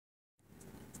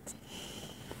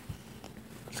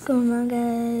going on,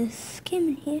 guys?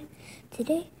 Cameron here.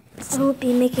 Today I will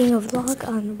be making a vlog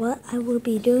on what I will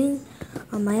be doing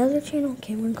on my other channel,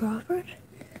 Cameron Crawford.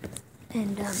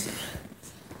 And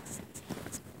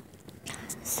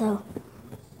so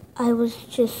I was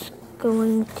just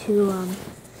going to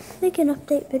make an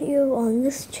update video on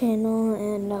this channel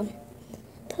and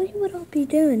tell you what I'll be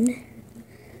doing.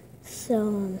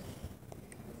 So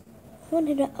I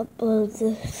wanted to upload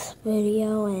this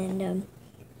video and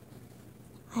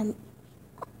I'm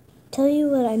tell you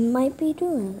what I might be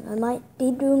doing. I might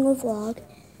be doing a vlog,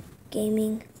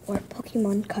 gaming, or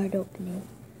Pokemon card opening.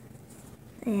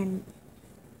 And,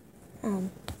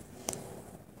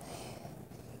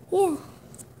 yeah.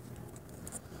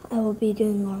 I will be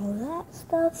doing all of that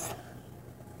stuff.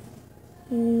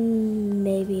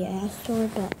 Maybe Astor,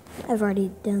 but I've already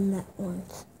done that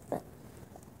once. But,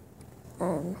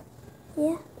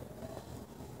 yeah.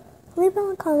 Leave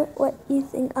in a comment what you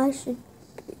think I should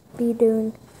be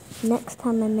doing next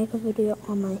time I make a video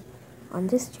on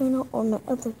this channel or my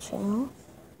other channel.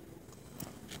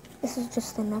 This is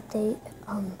just an update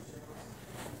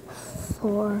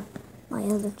for my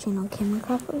other channel, Cameron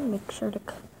Crawford. Make sure to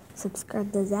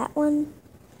subscribe to that one,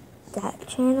 that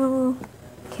channel,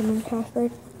 Cameron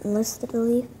Crawford, Enlisted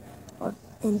Elite, or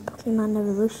in Pokemon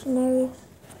Evolutionaries.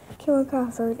 Cameron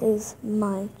Crawford is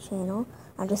my channel.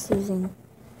 I'm just using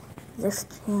this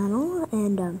channel,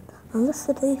 and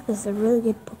Enlisted Elite is a really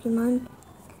good Pokemon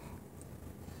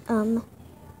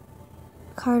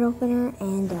card opener,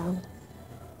 and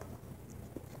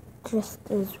just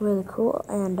is really cool.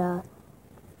 And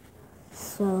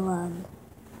so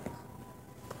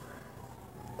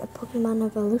the Pokemon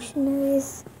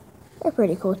Evolutionaries, they're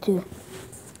pretty cool too.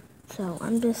 So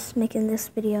I'm just making this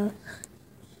video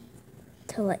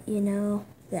to let you know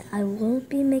that I will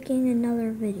be making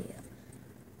another video.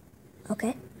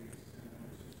 Okay?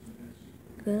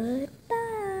 Goodbye.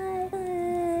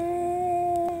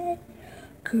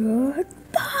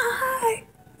 Goodbye.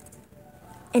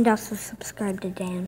 And also subscribe to Dan.